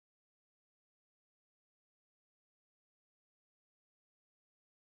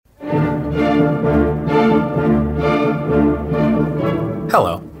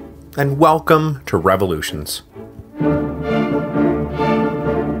Hello, and welcome to Revolutions.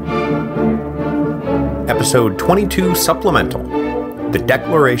 Episode 22 Supplemental, The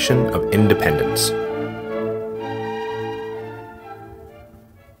Declaration of Independence.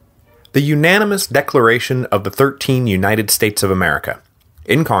 The unanimous Declaration of the 13 United States of America,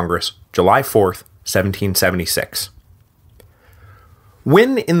 in Congress, July 4th, 1776.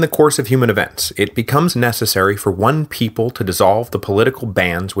 When, in the course of human events, it becomes necessary for one people to dissolve the political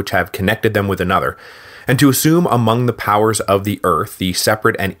bands which have connected them with another, and to assume among the powers of the earth the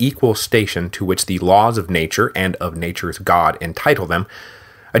separate and equal station to which the laws of nature and of nature's God entitle them,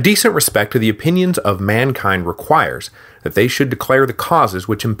 a decent respect to the opinions of mankind requires that they should declare the causes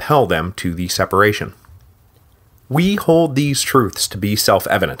which impel them to the separation. We hold these truths to be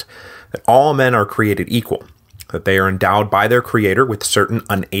self-evident, that all men are created equal, that they are endowed by their Creator with certain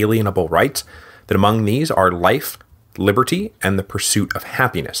unalienable rights, that among these are life, liberty, and the pursuit of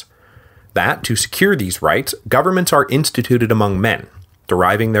happiness, that, to secure these rights, governments are instituted among men,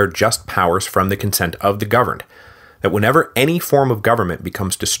 deriving their just powers from the consent of the governed, that whenever any form of government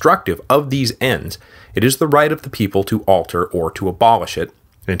becomes destructive of these ends, it is the right of the people to alter or to abolish it,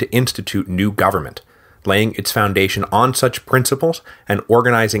 and to institute new government, laying its foundation on such principles and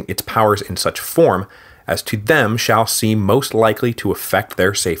organizing its powers in such form as to them shall seem most likely to affect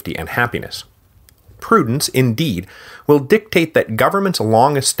their safety and happiness. Prudence, indeed, will dictate that governments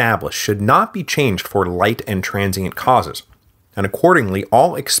long established should not be changed for light and transient causes, and accordingly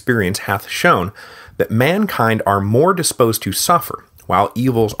all experience hath shown that mankind are more disposed to suffer, while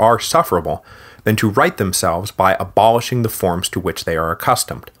evils are sufferable, than to right themselves by abolishing the forms to which they are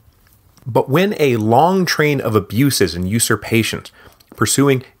accustomed. But when a long train of abuses and usurpations,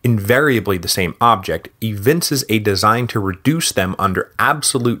 pursuing invariably the same object, evinces a design to reduce them under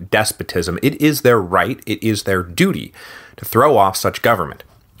absolute despotism, it is their right, it is their duty, to throw off such government,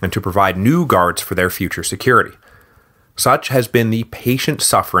 and to provide new guards for their future security. Such has been the patient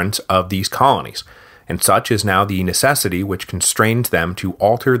sufferance of these colonies, and such is now the necessity which constrains them to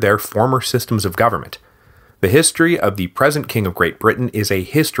alter their former systems of government. The history of the present King of Great Britain is a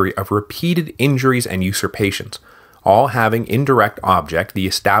history of repeated injuries and usurpations, all having in direct object the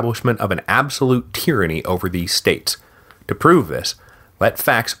establishment of an absolute tyranny over these states. To prove this, let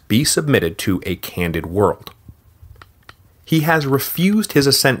facts be submitted to a candid world. He has refused his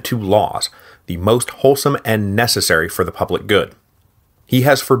assent to laws, the most wholesome and necessary for the public good. He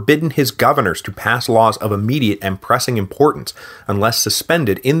has forbidden his governors to pass laws of immediate and pressing importance unless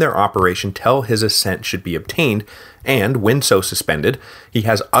suspended in their operation till his assent should be obtained, and, when so suspended, he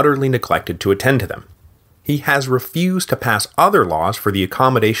has utterly neglected to attend to them. He has refused to pass other laws for the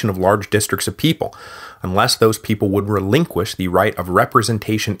accommodation of large districts of people, unless those people would relinquish the right of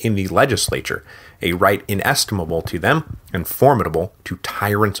representation in the legislature, a right inestimable to them and formidable to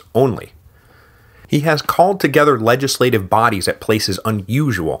tyrants only. He has called together legislative bodies at places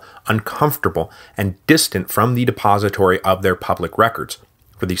unusual, uncomfortable, and distant from the depository of their public records,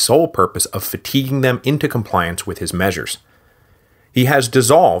 for the sole purpose of fatiguing them into compliance with his measures. He has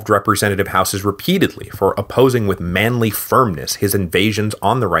dissolved representative houses repeatedly for opposing with manly firmness his invasions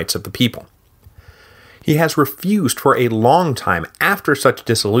on the rights of the people. He has refused for a long time after such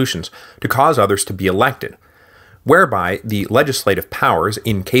dissolutions to cause others to be elected, whereby the legislative powers,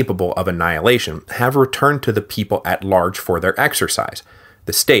 incapable of annihilation, have returned to the people at large for their exercise,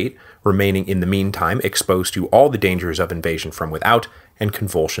 the state remaining in the meantime exposed to all the dangers of invasion from without and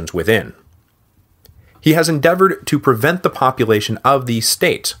convulsions within. He has endeavored to prevent the population of these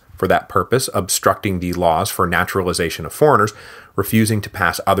states, for that purpose obstructing the laws for naturalization of foreigners, refusing to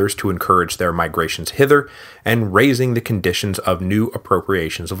pass others to encourage their migrations hither, and raising the conditions of new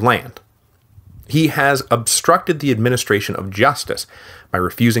appropriations of land. He has obstructed the administration of justice by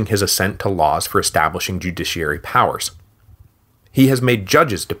refusing his assent to laws for establishing judiciary powers. He has made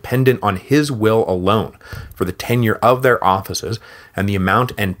judges dependent on his will alone for the tenure of their offices and the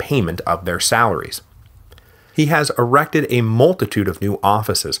amount and payment of their salaries. He has erected a multitude of new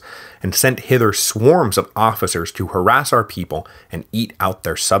offices, and sent hither swarms of officers to harass our people and eat out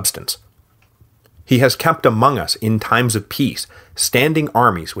their substance. He has kept among us in times of peace standing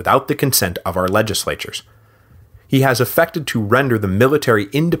armies without the consent of our legislatures. He has affected to render the military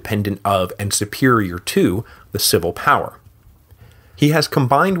independent of and superior to the civil power. He has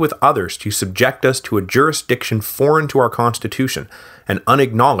combined with others to subject us to a jurisdiction foreign to our Constitution and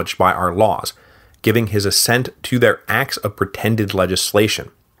unacknowledged by our laws, giving his assent to their acts of pretended legislation,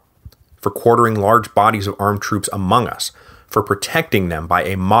 for quartering large bodies of armed troops among us, for protecting them by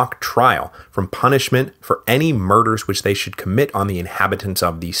a mock trial from punishment for any murders which they should commit on the inhabitants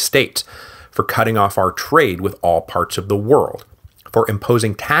of these states, for cutting off our trade with all parts of the world, for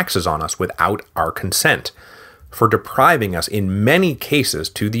imposing taxes on us without our consent, for depriving us in many cases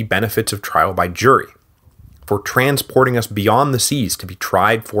to the benefits of trial by jury, for transporting us beyond the seas to be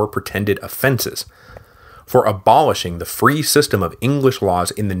tried for pretended offenses, for abolishing the free system of English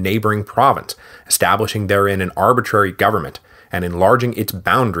laws in the neighboring province, establishing therein an arbitrary government, and enlarging its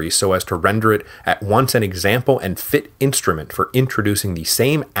boundaries so as to render it at once an example and fit instrument for introducing the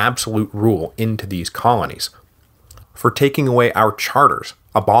same absolute rule into these colonies, for taking away our charters,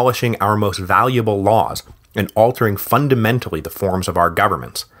 abolishing our most valuable laws, and altering fundamentally the forms of our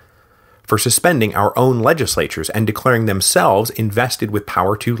governments, for suspending our own legislatures and declaring themselves invested with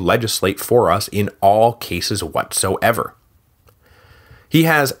power to legislate for us in all cases whatsoever. He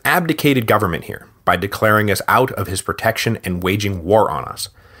has abdicated government here by declaring us out of his protection and waging war on us.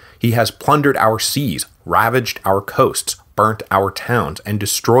 He has plundered our seas, ravaged our coasts, burnt our towns, and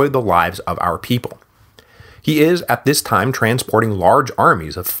destroyed the lives of our people. He is at this time transporting large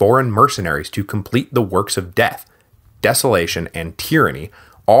armies of foreign mercenaries to complete the works of death, desolation, and tyranny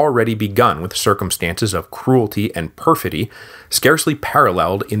already begun with circumstances of cruelty and perfidy scarcely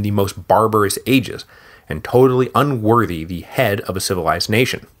paralleled in the most barbarous ages, and totally unworthy the head of a civilized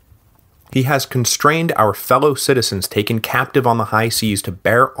nation. He has constrained our fellow citizens taken captive on the high seas to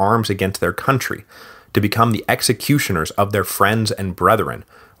bear arms against their country, to become the executioners of their friends and brethren,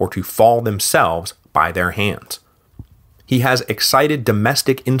 or to fall themselves by their hands. He has excited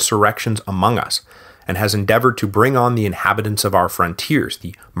domestic insurrections among us, and has endeavored to bring on the inhabitants of our frontiers,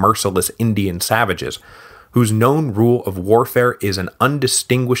 the merciless Indian savages, whose known rule of warfare is an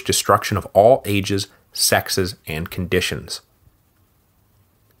undistinguished destruction of all ages, sexes, and conditions.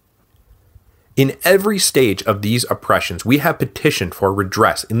 In every stage of these oppressions, we have petitioned for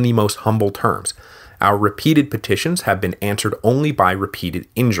redress in the most humble terms. Our repeated petitions have been answered only by repeated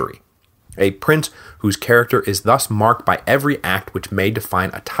injury. A prince whose character is thus marked by every act which may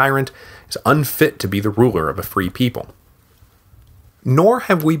define a tyrant is unfit to be the ruler of a free people. Nor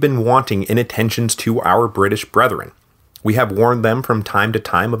have we been wanting in attentions to our British brethren. We have warned them from time to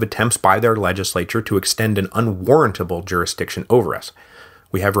time of attempts by their legislature to extend an unwarrantable jurisdiction over us.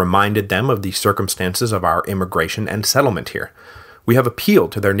 We have reminded them of the circumstances of our immigration and settlement here. We have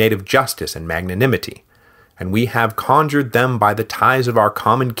appealed to their native justice and magnanimity, and we have conjured them by the ties of our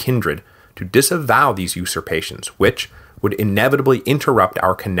common kindred to disavow these usurpations, which would inevitably interrupt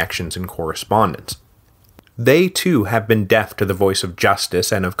our connections and correspondence. They, too, have been deaf to the voice of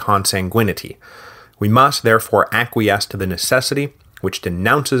justice and of consanguinity. We must, therefore, acquiesce to the necessity which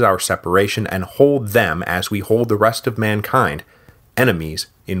denounces our separation and hold them, as we hold the rest of mankind, enemies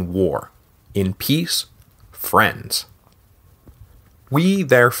in war, in peace, friends. We,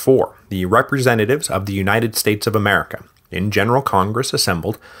 therefore, the representatives of the United States of America, in General Congress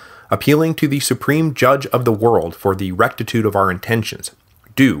assembled, appealing to the Supreme Judge of the world for the rectitude of our intentions,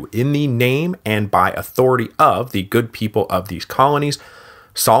 do, in the name and by authority of the good people of these colonies,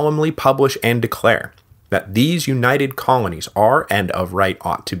 solemnly publish and declare that these united colonies are, and of right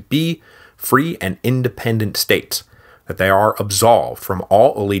ought to be, free and independent states, that they are absolved from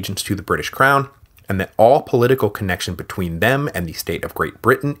all allegiance to the British Crown, and that all political connection between them and the state of Great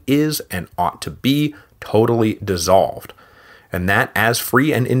Britain is, and ought to be, totally dissolved, and that as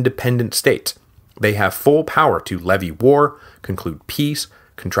free and independent states, they have full power to levy war, conclude peace,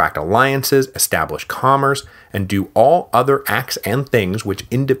 contract alliances, establish commerce, and do all other acts and things which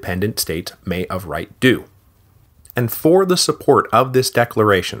independent states may of right do. And for the support of this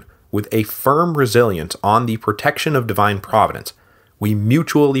declaration, with a firm resilience on the protection of divine providence, we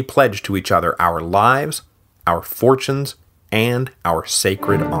mutually pledge to each other our lives, our fortunes, and our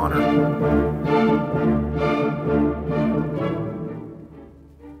sacred honor.